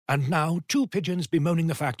And now, two pigeons bemoaning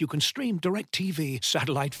the fact you can stream DirecTV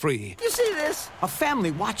satellite-free. You see this? A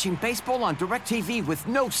family watching baseball on DirecTV with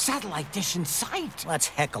no satellite dish in sight. Let's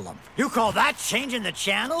heckle them. You call that changing the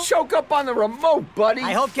channel? Choke up on the remote, buddy.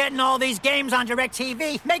 I hope getting all these games on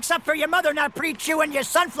DirecTV makes up for your mother not pre-chewing your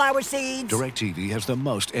sunflower seeds. DirecTV has the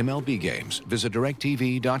most MLB games. Visit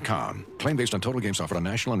DirecTV.com. Claim based on total games offered on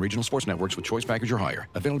national and regional sports networks with choice package or higher.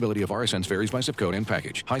 Availability of RSNs varies by zip code and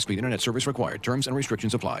package. High-speed internet service required. Terms and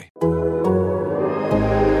restrictions apply.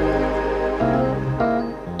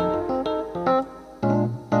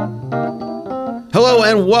 Hello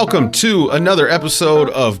and welcome to another episode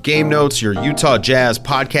of Game Notes, your Utah Jazz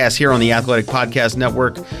podcast here on the Athletic Podcast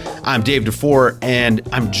Network. I'm Dave DeFore, and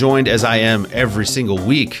I'm joined, as I am every single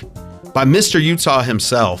week, by Mr. Utah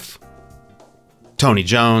himself, Tony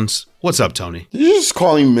Jones. What's up, Tony? Did you just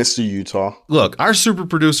call him Mr. Utah? Look, our super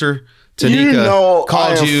producer, Tanika,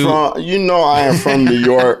 called you. I am from New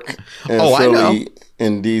York and Philly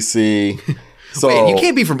and DC. So wait, you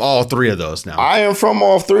can't be from all three of those now. I am from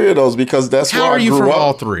all three of those because that's where I grew up. How are you from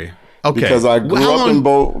all three? Okay, because I grew up in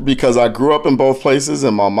both. Because I grew up in both places,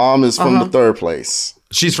 and my mom is from the third place.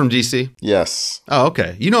 She's from DC? Yes. Oh,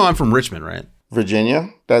 okay. You know I'm from Richmond, right?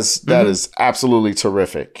 Virginia. That is absolutely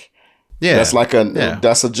terrific. Yeah, that's like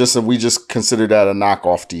we just consider that a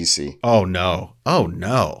knockoff DC. Oh no!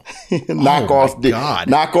 knockoff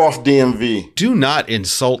DMV. Do not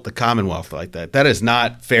insult the Commonwealth like that. That is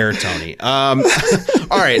not fair, Tony. All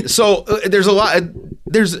right, so there's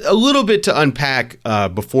a little bit to unpack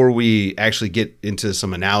before we actually get into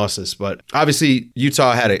some analysis. But obviously,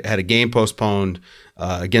 Utah had a game postponed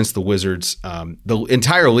against the Wizards. The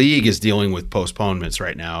entire league is dealing with postponements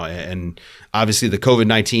right now, and obviously the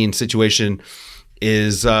COVID-19 situation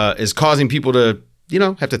is causing people to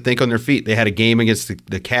have to think on their feet. They had a game against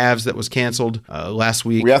the Cavs that was canceled last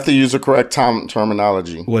week. We have to use the correct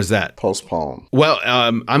terminology. What is that? Postponed. Well,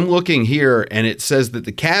 I'm looking here, and it says that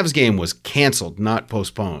the Cavs game was canceled, not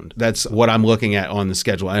postponed. That's what I'm looking at on the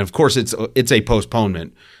schedule. And of course, it's a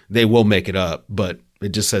postponement. They will make it up, but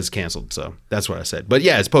it just says canceled. So that's what I said. But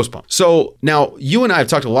yeah, it's postponed. So now you and I have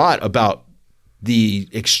talked a lot about the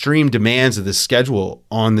extreme demands of the schedule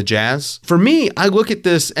on the Jazz. For me, I look at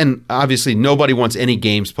this, and obviously nobody wants any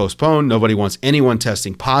games postponed. Nobody wants anyone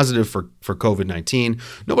testing positive for COVID-19.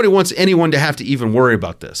 Nobody wants anyone to have to even worry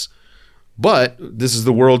about this. But this is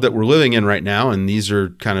the world that we're living in right now, and these are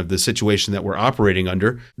kind of the situation that we're operating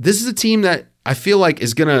under. This is a team that I feel like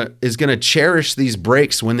is gonna cherish these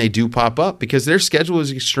breaks when they do pop up because their schedule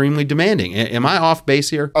is extremely demanding. Am I off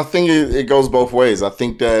base here? I think it goes both ways. I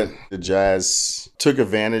think that the Jazz took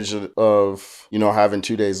advantage of having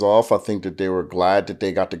 2 days off. I think that they were glad that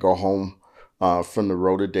they got to go home from the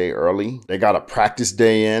road a day early. They got a practice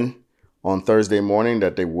day in on Thursday morning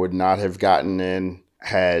that they would not have gotten in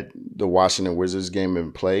had the Washington Wizards game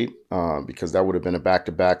been played because that would have been a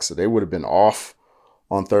back-to-back, so they would have been off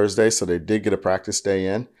on Thursday, so they did get a practice day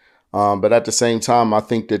in. But at the same time, I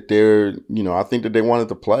think that they wanted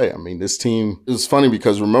to play. I mean, this team, it was funny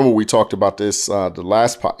because remember we talked about this either the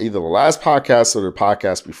last podcast or the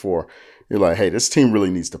podcast before. You're like, hey, this team really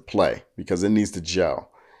needs to play because it needs to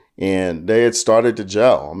gel. And they had started to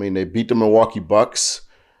gel. I mean, they beat the Milwaukee Bucks,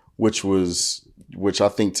 which I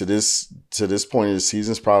think to this point of the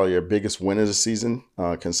season is probably their biggest win of the season,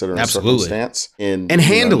 considering the circumstance. And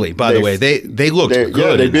handily, by the way, they looked good.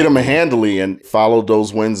 Yeah, they beat them handily and followed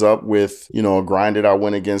those wins up with a grinded out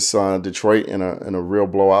win against Detroit and a real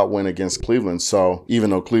blowout win against Cleveland. So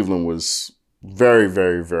even though Cleveland was very,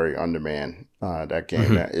 very, very undermanned that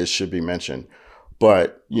game, that it should be mentioned.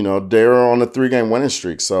 But, they were on a 3-game winning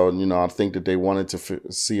streak. So, I think that they wanted to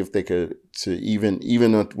see if they could,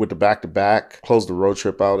 even with the back-to-back, close the road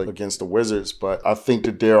trip out against the Wizards. But I think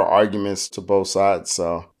that there are arguments to both sides.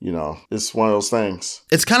 So, it's one of those things.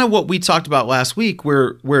 It's kind of what we talked about last week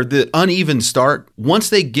where the uneven start,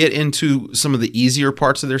 once they get into some of the easier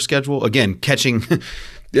parts of their schedule, again, catching...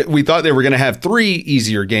 We thought they were going to have 3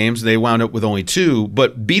 easier games. They wound up with only 2.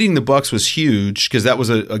 But beating the Bucks was huge because that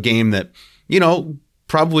was a game that...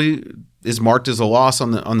 probably is marked as a loss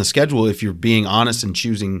on the schedule if you're being honest and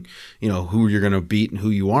choosing, who you're going to beat and who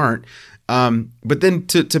you aren't. But then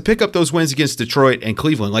to pick up those wins against Detroit and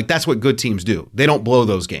Cleveland, like that's what good teams do. They don't blow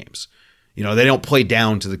those games. They don't play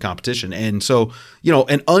down to the competition. And so,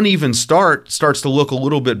 an uneven start starts to look a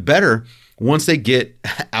little bit better once they get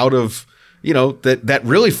out of, that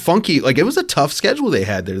really funky, like it was a tough schedule they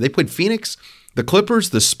had there. They played Phoenix, the Clippers,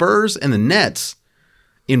 the Spurs, and the Nets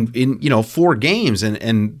in 4 games,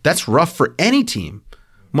 and that's rough for any team.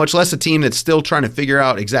 much less a team that's still trying to figure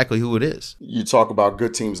out exactly who it is. You talk about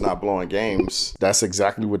good teams not blowing games. That's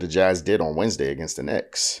exactly what the Jazz did on Wednesday against the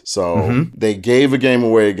Knicks. So they gave a game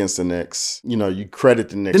away against the Knicks. You know, you credit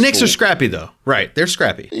the Knicks. The Knicks are scrappy, though. Right. They're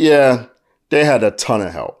scrappy. Yeah. They had a ton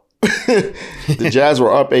of help. The Jazz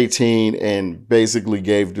were up 18 and basically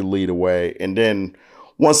gave the lead away. And then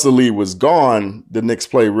once the lead was gone, the Knicks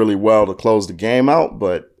played really well to close the game out,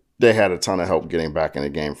 but they had a ton of help getting back in the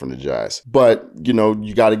game from the Jazz. But, you know,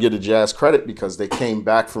 you got to give the Jazz credit because they came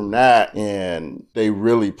back from that and they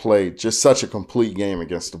really played just such a complete game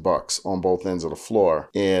against the Bucks on both ends of the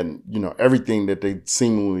floor. And, you know, everything that they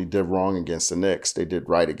seemingly did wrong against the Knicks, they did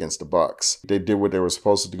right against the Bucks. They did what they were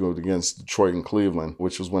supposed to do against Detroit and Cleveland,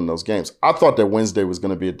 which was win those games. I thought that Wednesday was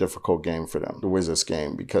going to be a difficult game for them, the Wizards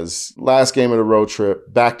game, because last game of the road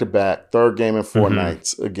trip, back-to-back, third game in 4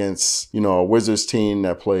 nights against, you know, a Wizards team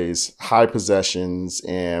that plays high possessions,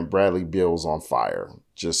 and Bradley Beal's on fire.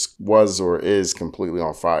 Just was or is completely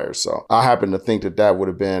on fire. So I happen to think that that would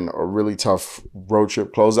have been a really tough road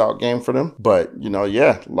trip closeout game for them. But, you know,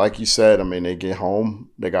 yeah, like you said, I mean, they get home.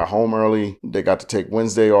 They got home early. They got to take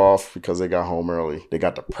Wednesday off because they got home early. They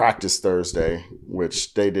got to practice Thursday,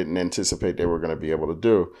 which they didn't anticipate they were going to be able to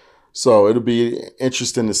do. So it'll be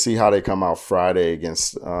interesting to see how they come out Friday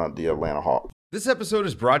against the Atlanta Hawks. This episode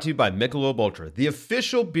is brought to you by Michelob Ultra, the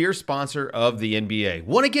official beer sponsor of the NBA.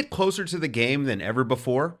 Want to get closer to the game than ever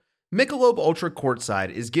before? Michelob Ultra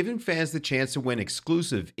Courtside is giving fans the chance to win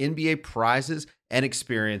exclusive NBA prizes and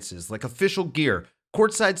experiences like official gear,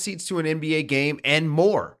 courtside seats to an NBA game, and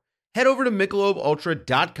more. Head over to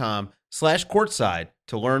MichelobUltra.com/courtside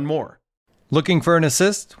to learn more. Looking for an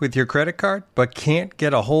assist with your credit card but can't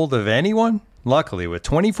get a hold of anyone? Luckily, with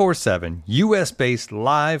 24/7 U.S.-based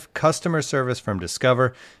live customer service from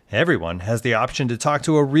Discover, everyone has the option to talk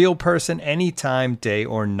to a real person anytime, day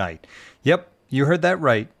or night. Yep, you heard that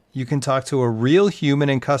right. You can talk to a real human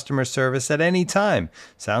in customer service at any time.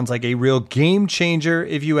 Sounds like a real game changer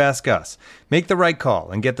if you ask us. Make the right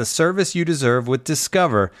call and get the service you deserve with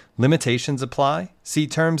Discover. Limitations apply. See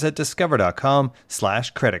terms at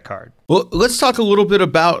discover.com/creditcard. Well, let's talk a little bit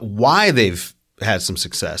about why they've had some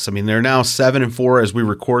success. I mean, they're now 7-4 as we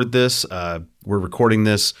record this. We're recording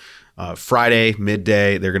this Friday,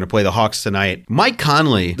 midday. They're going to play the Hawks tonight. Mike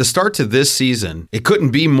Conley, the start to this season, it couldn't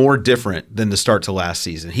be more different than the start to last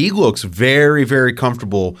season. He looks very, very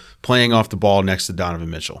comfortable playing off the ball next to Donovan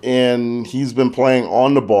Mitchell. And he's been playing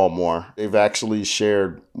on the ball more. They've actually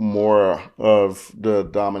shared more of the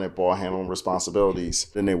dominant ball handling responsibilities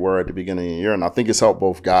than they were at the beginning of the year. And I think it's helped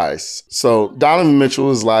both guys. So Donovan Mitchell,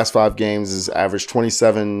 his last 5 games, has averaged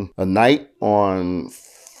 27 a night on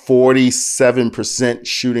 47%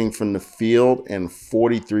 shooting from the field and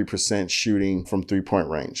 43% shooting from three-point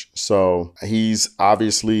range. So he's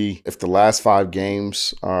obviously, if the last 5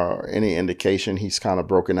 games are any indication, he's kind of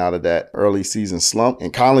broken out of that early season slump.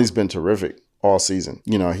 And Conley's been terrific all season.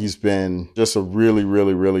 You know, he's been just a really,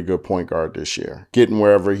 really, really good point guard this year. Getting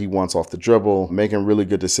wherever he wants off the dribble, making really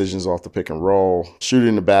good decisions off the pick and roll,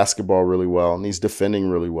 shooting the basketball really well, and he's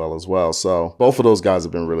defending really well as well. So both of those guys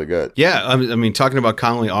have been really good. Yeah, I mean, talking about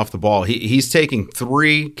Conley off the ball, he's taking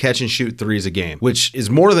 3 catch and shoot threes a game, which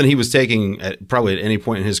is more than he was taking probably at any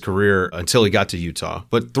point in his career until he got to Utah.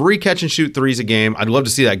 But 3 catch and shoot threes a game, I'd love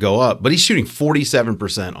to see that go up, but he's shooting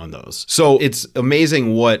 47% on those. So it's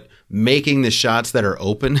amazing what making the shots that are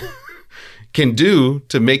open can do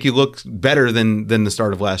to make you look better than the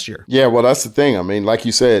start of last year. Yeah, well, that's the thing. I mean, like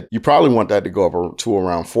you said, you probably want that to go up to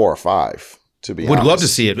around 4 or 5, to be honest. Would love to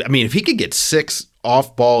see it. I mean, if he could get 6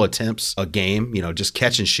 off-ball attempts a game, you know, just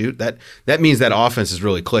catch and shoot, that means that offense is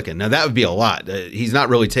really clicking. Now, that would be a lot. He's not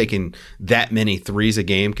really taking that many threes a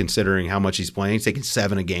game, considering how much he's playing. He's taking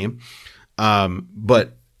 7 a game.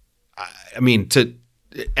 But, I mean,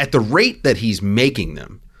 at the rate that he's making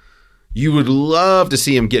them, you would love to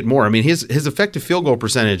see him get more. I mean, his effective field goal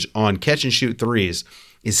percentage on catch and shoot threes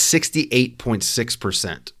is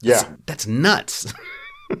 68.6%. Yeah. That's nuts.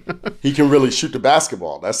 He can really shoot the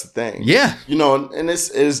basketball. That's the thing. Yeah. You know, and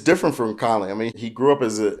it's different from Conley. I mean, he grew up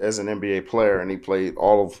as an NBA player and he played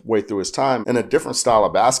all the way through his time in a different style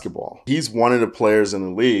of basketball. He's one of the players in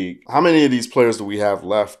the league. How many of these players do we have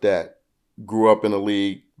left that grew up in a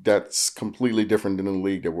league that's completely different than the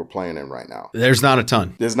league that we're playing in right now? There's not a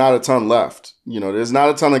ton. There's not a ton left. You know, there's not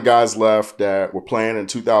a ton of guys left that were playing in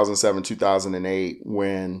 2007, 2008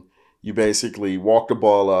 when you basically walked the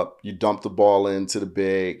ball up, you dumped the ball into the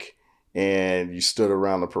big, and you stood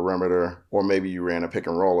around the perimeter, or maybe you ran a pick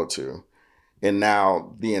and roll or 2. And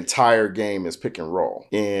now the entire game is pick and roll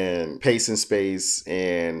and pace and space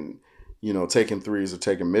and, taking threes or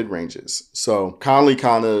taking mid-ranges. So Conley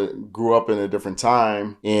kind of grew up in a different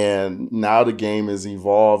time, and now the game has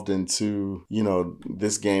evolved into,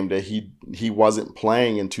 this game that he wasn't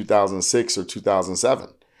playing in 2006 or 2007.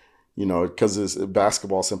 Because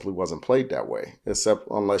basketball simply wasn't played that way, except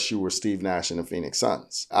unless you were Steve Nash and the Phoenix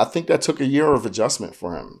Suns. I think that took a year of adjustment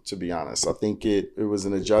for him, to be honest. I think it was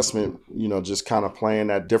an adjustment, just kind of playing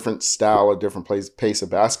that different style, a different pace of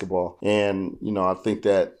basketball. And, I think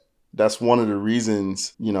that's one of the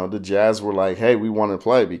reasons, the Jazz were like, hey, we want to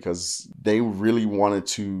play, because they really wanted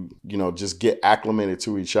to, just get acclimated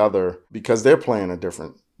to each other, because they're playing a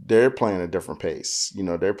different pace.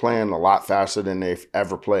 They're playing a lot faster than they've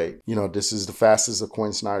ever played. This is the fastest a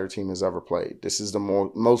Quinn Snyder team has ever played. This is the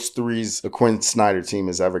most threes a Quinn Snyder team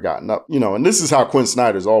has ever gotten up. And this is how Quinn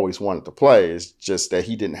Snyder's always wanted to play. It's just that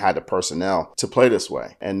he didn't have the personnel to play this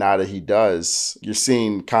way. And now that he does, you're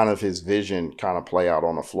seeing kind of his vision kind of play out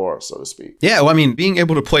on the floor, so to speak. Yeah, well, being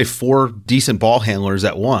able to play 4 decent ball handlers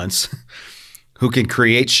at once who can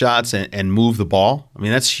create shots and move the ball.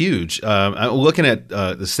 That's huge. I'm looking at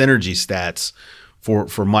the synergy stats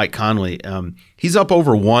for Mike Conley. He's up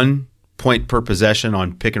over 1 point per possession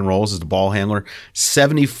on pick and rolls as the ball handler,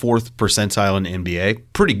 74th percentile in the NBA.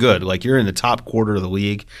 Pretty good. Like, you're in the top quarter of the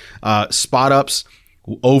league. Spot ups,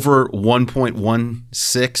 over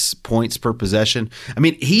 1.16 points per possession.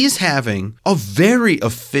 He's having a very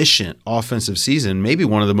efficient offensive season, maybe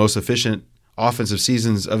one of the most efficient offensive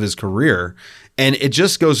seasons of his career. And it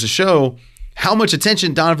just goes to show how much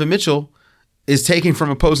attention Donovan Mitchell is taking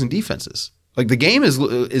from opposing defenses. Like, the game is a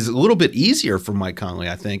little bit easier for Mike Conley,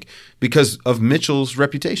 I think, because of Mitchell's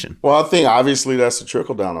reputation. Well, I think obviously that's a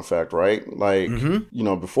trickle-down effect, right? Like,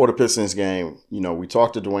 before the Pistons game, we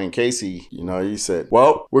talked to Dwayne Casey. He said,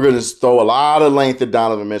 well, we're going to throw a lot of length at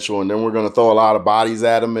Donovan Mitchell, and then we're going to throw a lot of bodies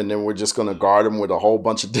at him, and then we're just going to guard him with a whole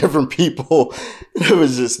bunch of different people. It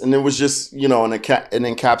was just an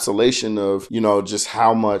encapsulation of, just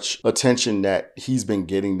how much attention that he's been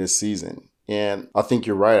getting this season. And I think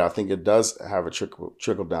you're right. I think it does have a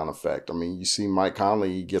trickle-down effect. You see Mike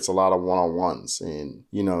Conley, he gets a lot of one-on-ones. And,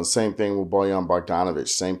 same thing with Bojan Bogdanovic.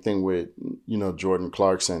 Same thing with, Jordan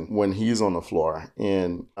Clarkson when he's on the floor.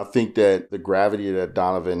 And I think that the gravity that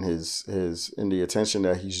Donovan has and the attention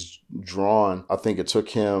that he's drawn, I think it took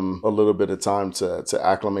him a little bit of time to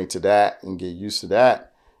acclimate to that and get used to that.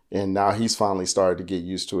 And now he's finally started to get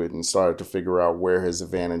used to it and started to figure out where his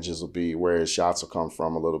advantages will be, where his shots will come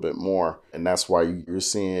from a little bit more. And that's why you're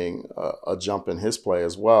seeing a jump in his play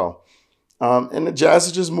as well. And the Jazz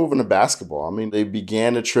are just moving to basketball. They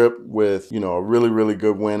began the trip with, a really, really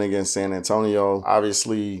good win against San Antonio.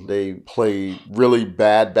 Obviously, they played really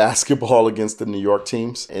bad basketball against the New York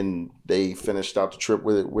teams, and they finished out the trip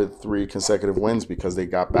with 3 consecutive wins because they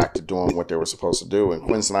got back to doing what they were supposed to do. And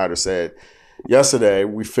Quinn Snyder said, yesterday,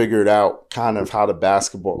 we figured out how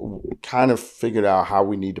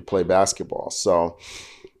we need to play basketball. So,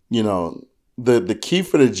 the key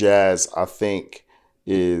for the Jazz, I think,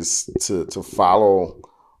 is to follow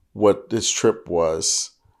what this trip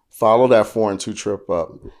was, follow that 4-2 trip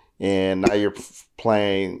up. And now you're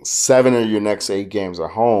playing 7 of your next 8 games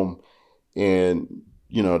at home. And,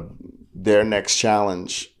 their next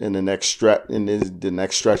challenge in the next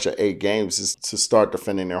stretch of 8 games is to start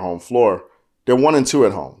defending their home floor. They're 1-2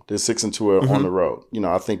 at home. They're 6-2 on the road.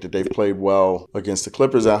 I think that they've played well against the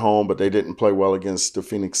Clippers at home, but they didn't play well against the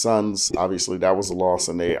Phoenix Suns. Obviously, that was a loss,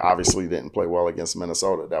 and they obviously didn't play well against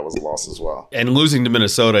Minnesota. That was a loss as well. And losing to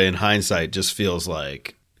Minnesota in hindsight just feels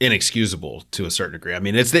like inexcusable to a certain degree.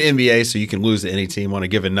 It's the NBA, so you can lose to any team on a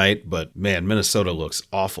given night, but man, Minnesota looks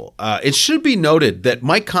awful. It should be noted that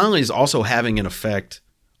Mike Conley is also having an effect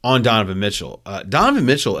on Donovan Mitchell. Donovan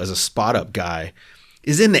Mitchell, as a spot-up guy,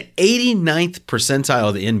 is in the 89th percentile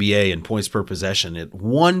of the NBA in points per possession at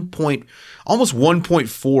almost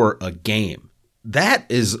 1.4 a game. That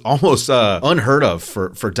is almost unheard of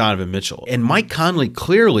for Donovan Mitchell. And Mike Conley,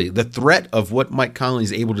 clearly, the threat of what Mike Conley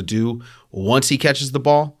is able to do once he catches the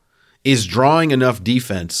ball is drawing enough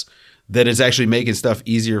defense that it's actually making stuff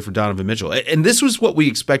easier for Donovan Mitchell. And this was what we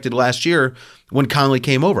expected last year when Conley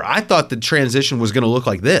came over. I thought the transition was going to look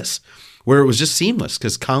like this, where it was just seamless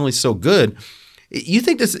because Conley's so good. You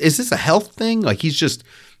think is this a health thing? Like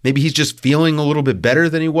maybe he's just feeling a little bit better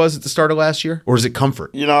than he was at the start of last year? Or is it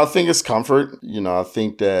comfort? I think it's comfort. I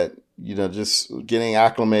think that, just getting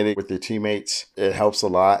acclimated with your teammates, it helps a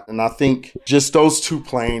lot. And I think just those two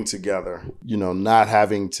playing together, not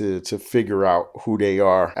having to figure out who they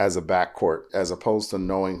are as a backcourt as opposed to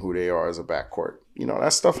knowing who they are as a backcourt.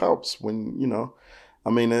 That stuff helps when,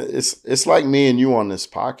 it's like me and you on this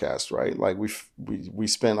podcast, right? Like we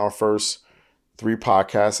spent our first 3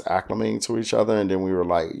 podcasts acclimating to each other, and then we were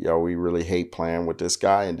like, yo, we really hate playing with this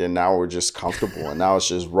guy, and then now we're just comfortable, and now it's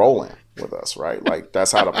just rolling with us, right? Like,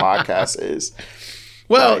 that's how the podcast is.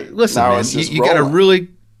 Well, like, listen, man,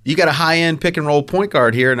 you got a high-end pick and roll point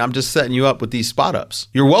guard here, and I'm just setting you up with these spot ups.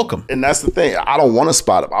 You're welcome. And that's the thing. I don't want to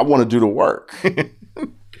spot up. I want to do the work.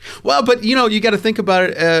 Well, but you got to think about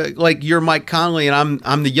it. Like, you're Mike Conley, and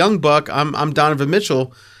I'm the young buck. I'm Donovan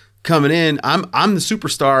Mitchell coming in. I'm the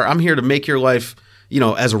superstar. I'm here to make your life.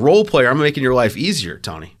 As a role player, I'm making your life easier,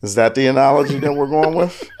 Tony. Is that the analogy that we're going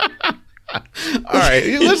with? All right,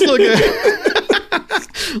 let's look at.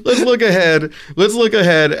 Let's look ahead. Let's look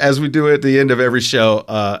ahead as we do at the end of every show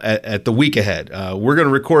at the week ahead. We're going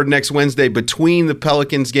to record next Wednesday between the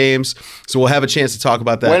Pelicans games, so we'll have a chance to talk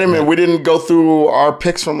about that. Wait a minute, we didn't go through our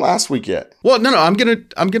picks from last week yet. Well, no, I'm gonna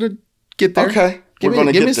get there. Okay, give me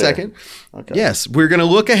a second. Okay. Yes, we're going to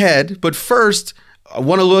look ahead, but first, I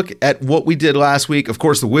want to look at what we did last week. Of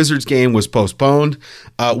course, the Wizards game was postponed.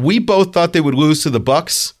 We both thought they would lose to the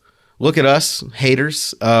Bucks. Look at us,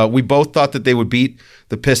 haters. We both thought that they would beat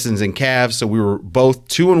the Pistons and Cavs, so we were both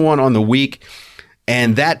 2-1 on the week,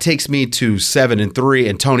 and that takes me to 7-3,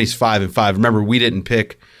 and Tony's 5-5. Remember, we didn't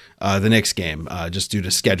pick the next game just due to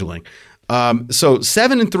scheduling. So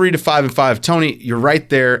 7-3 to 5-5. Tony, you're right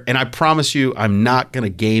there, and I promise you, I'm not going to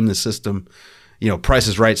game the system, Price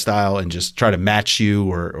is Right style, and just try to match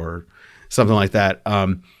you or something like that.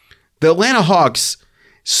 The Atlanta Hawks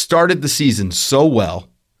started the season so well,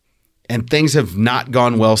 and things have not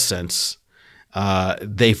gone well since.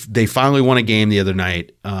 They finally won a game the other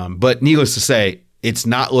night. But needless to say, it's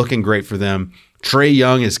not looking great for them. Trae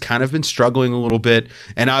Young has kind of been struggling a little bit.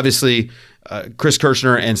 And obviously, Chris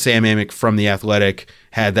Kirshner and Sam Amick from The Athletic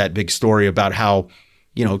had that big story about how,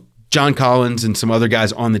 John Collins and some other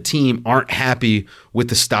guys on the team aren't happy with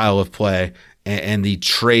the style of play and the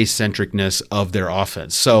Trae-centricness of their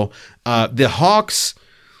offense. So the Hawks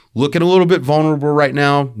looking a little bit vulnerable right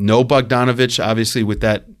now. No Bogdanovich, obviously, with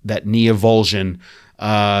that knee avulsion.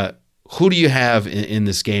 Who do you have in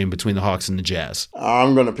this game between the Hawks and the Jazz?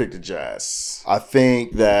 I'm going to pick the Jazz. I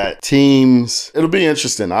think that it'll be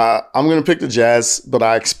interesting. I'm going to pick the Jazz, but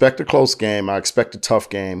I expect a close game. I expect a tough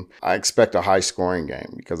game. I expect a high-scoring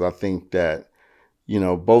game because I think that,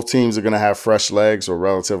 both teams are going to have fresh legs or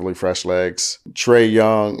relatively fresh legs. Trae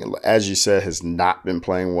Young, as you said, has not been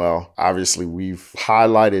playing well. Obviously, we've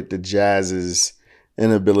highlighted the Jazz's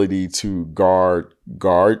inability to guard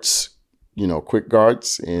guards, quick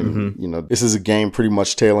guards. And, this is a game pretty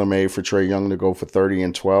much tailor-made for Trae Young to go for 30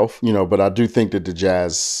 and 12. But I do think that the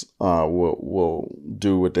Jazz will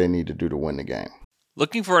do what they need to do to win the game.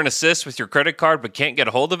 Looking for an assist with your credit card but can't get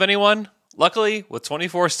a hold of anyone? Luckily, with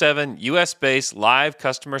 24/7 US-based live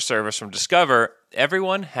customer service from Discover,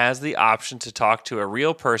 everyone has the option to talk to a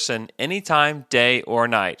real person anytime, day or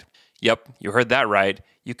night. Yep, you heard that right.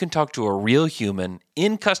 You can talk to a real human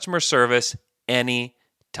in customer service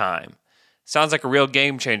anytime. Sounds like a real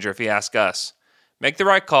game changer if you ask us. Make the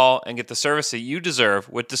right call and get the service that you deserve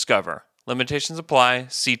with Discover. Limitations apply.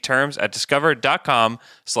 See terms at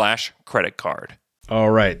discover.com/creditcard.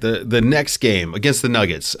 All right, the next game against the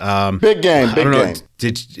Nuggets. Big game.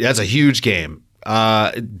 That's a huge game.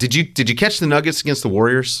 Did you catch the Nuggets against the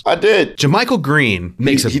Warriors? I did. JaMychal Green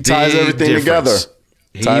makes he ties everything together.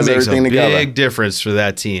 He makes a big difference for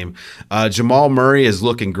that team. Jamal Murray is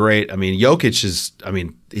looking great. I mean, Jokic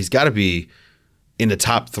he's got to be in the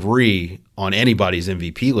top 3 on anybody's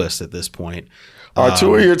MVP list at this point. Are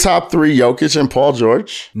 2 of your top 3 Jokic and Paul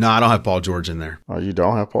George? No, I don't have Paul George in there. Oh, you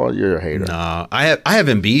don't have Paul? You're a hater. No, I have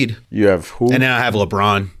Embiid. You have who? And then I have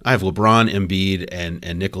LeBron. I have LeBron, Embiid, and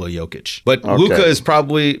Nikola Jokic. But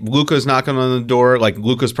okay. Luka's knocking on the door. Like,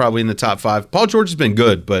 Luka's probably in the top 5. Paul George has been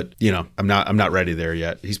good, but I'm not ready there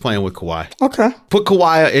yet. He's playing with Kawhi. Okay.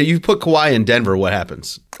 You put Kawhi in Denver, what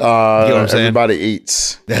happens? You know what I'm saying? Everybody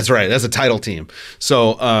eats. That's right. That's a title team.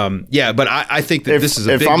 So, but I think that this is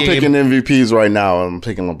a big game. If I'm picking MVPs right now, I'm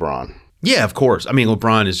picking LeBron. Yeah, of course. I mean,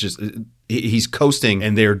 LeBron is just he's coasting,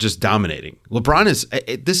 and they're just dominating.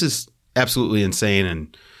 This is absolutely insane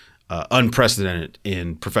and unprecedented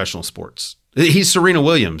in professional sports. He's Serena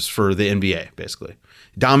Williams for the NBA, basically,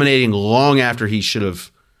 dominating long after he should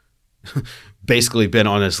have basically been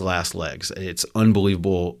on his last legs. It's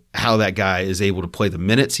unbelievable how that guy is able to play the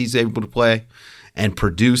minutes he's able to play and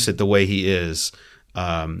produce it the way he is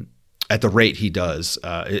at the rate he does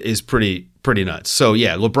is pretty nuts. So,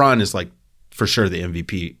 yeah, LeBron is like for sure the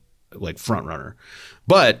MVP like front runner.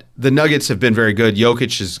 But the Nuggets have been very good.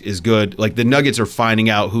 Jokic is good. Like the Nuggets are finding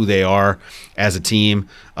out who they are as a team.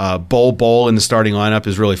 Bol in the starting lineup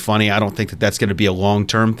is really funny. I don't think that that's going to be a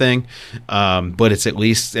long-term thing, but it's at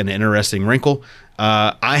least an interesting wrinkle.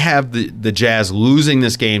 I have the Jazz losing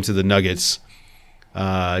this game to the Nuggets.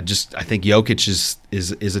 I think Jokic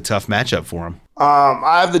is a tough matchup for him.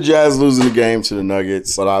 I have the Jazz losing the game to the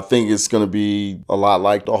Nuggets, but I think it's going to be a lot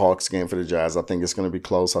like the Hawks game for the Jazz. I think it's going to be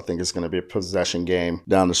close. I think it's going to be a possession game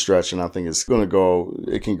down the stretch, and I think it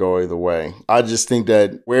can go either way. I just think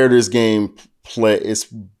that where this game is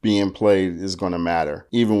being played is going to matter,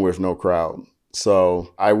 even with no crowd.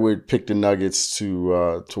 So I would pick the Nuggets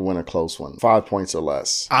to win a close one, 5 points or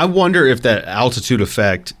less. I wonder if that altitude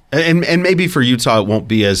effect, and maybe for Utah it won't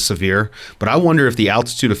be as severe, but I wonder if the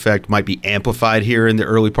altitude effect might be amplified here in the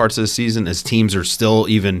early parts of the season as teams are still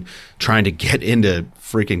even trying to get into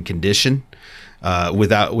freaking condition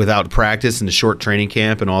without practice and the short training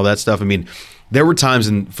camp and all that stuff. I mean, there were times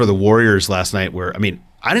for the Warriors last night where, I mean,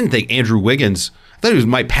 I didn't think Andrew Wiggins, I thought he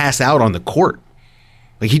might pass out on the court.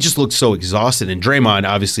 Like he just looked so exhausted, and Draymond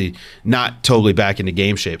obviously not totally back into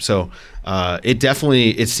game shape. So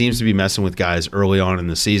it seems to be messing with guys early on in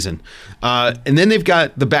the season. And then they've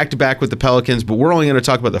got the back-to-back with the Pelicans, but we're only going to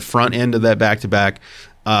talk about the front end of that back-to-back.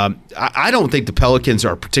 I don't think the Pelicans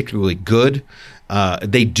are particularly good.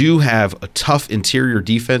 They do have a tough interior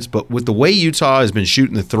defense, but with the way Utah has been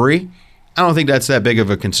shooting the three, I don't think that's that big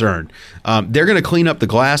of a concern. They're going to clean up the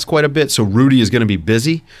glass quite a bit, so Rudy is going to be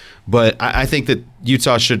busy. But I think that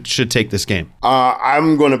Utah should take this game.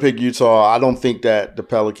 I'm going to pick Utah. I don't think that the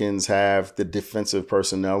Pelicans have the defensive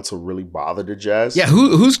personnel to really bother the Jazz. Yeah,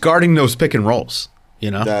 who's guarding those pick and rolls?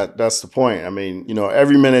 You know, that's the point. I mean,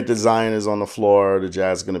 every minute that Zion is on the floor, the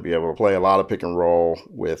Jazz are going to be able to play a lot of pick and roll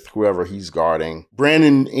with whoever he's guarding.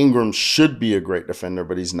 Brandon Ingram should be a great defender,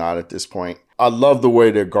 but he's not at this point. I love the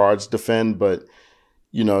way their guards defend, but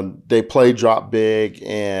they play drop big,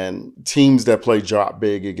 and teams that play drop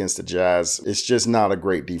big against the Jazz, it's just not a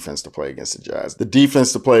great defense to play against the Jazz. The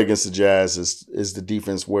defense to play against the Jazz is the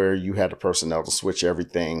defense where you had the personnel to switch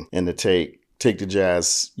everything and to take the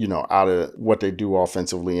Jazz, out of what they do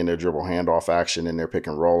offensively in their dribble handoff action and their pick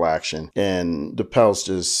and roll action. And the Pels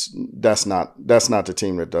that's not the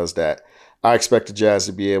team that does that. I expect the Jazz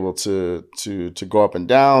to be able to go up and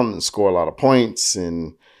down and score a lot of points,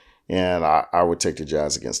 and I would take the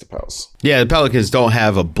Jazz against the Pels. Yeah, the Pelicans don't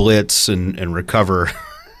have a blitz and recover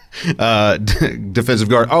defensive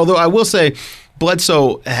guard. Although I will say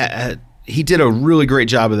Bledsoe, he did a really great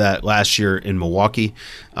job of that last year in Milwaukee.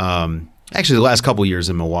 Actually, the last couple years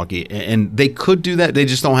in Milwaukee. And they could do that. They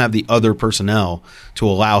just don't have the other personnel to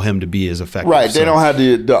allow him to be as effective. Right. They don't have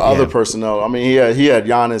the other personnel. I mean, he had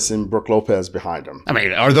Giannis and Brook Lopez behind him. I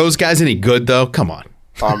mean, are those guys any good, though? Come on.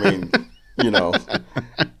 I mean,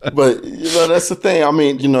 but that's the thing. I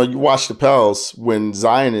mean, you watch the Pels when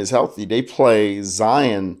Zion is healthy, they play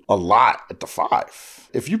Zion a lot at the 5.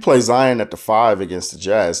 If you play Zion at the 5 against the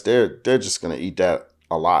Jazz, they're just going to eat that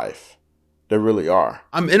alive. They really are.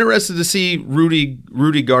 I'm interested to see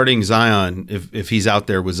Rudy guarding Zion if he's out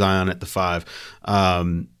there with Zion at the 5.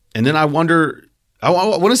 And then I want to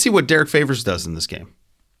see what Derek Favors does in this game.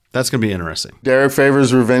 That's going to be interesting. Derek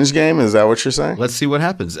Favors' revenge game? Is that what you're saying? Let's see what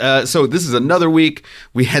happens. So this is another week.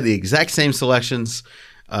 We had the exact same selections.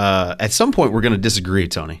 At some point, we're going to disagree,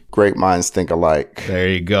 Tony. Great minds think alike. There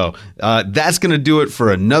you go. That's going to do it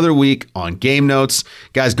for another week on Game Notes.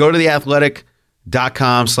 Guys, go to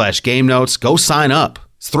theathletic.com/game notes. Go sign up.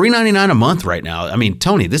 It's $3.99 a month right now. I mean,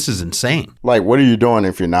 Tony, this is insane. Like, what are you doing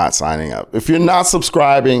if you're not signing up? If you're not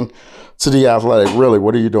subscribing to The Athletic, really,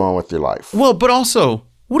 what are you doing with your life? Well, but also,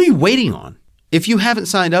 what are you waiting on? If you haven't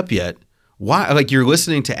signed up yet, why? Like, you're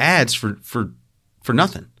listening to ads for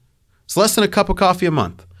nothing. It's less than a cup of coffee a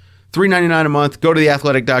month. $3.99 a month. Go to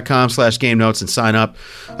theathletic.com/game notes and sign up.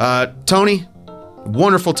 Tony,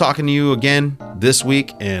 wonderful talking to you again this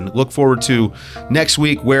week, and look forward to next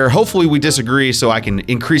week where hopefully we disagree so I can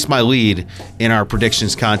increase my lead in our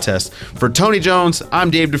predictions contest. For Tony Jones, I'm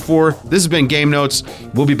Dave DeFore. This has been Game Notes.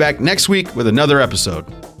 We'll be back next week with another episode.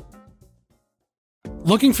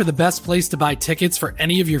 Looking for the best place to buy tickets for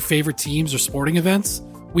any of your favorite teams or sporting events?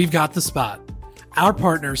 We've got the spot. Our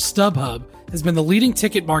partner, StubHub, has been the leading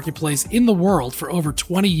ticket marketplace in the world for over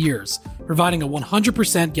 20 years, providing a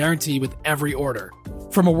 100% guarantee with every order.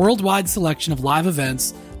 From a worldwide selection of live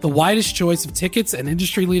events, the widest choice of tickets, and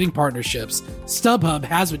industry-leading partnerships, StubHub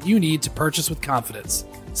has what you need to purchase with confidence.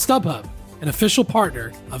 StubHub, an official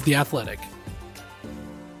partner of The Athletic.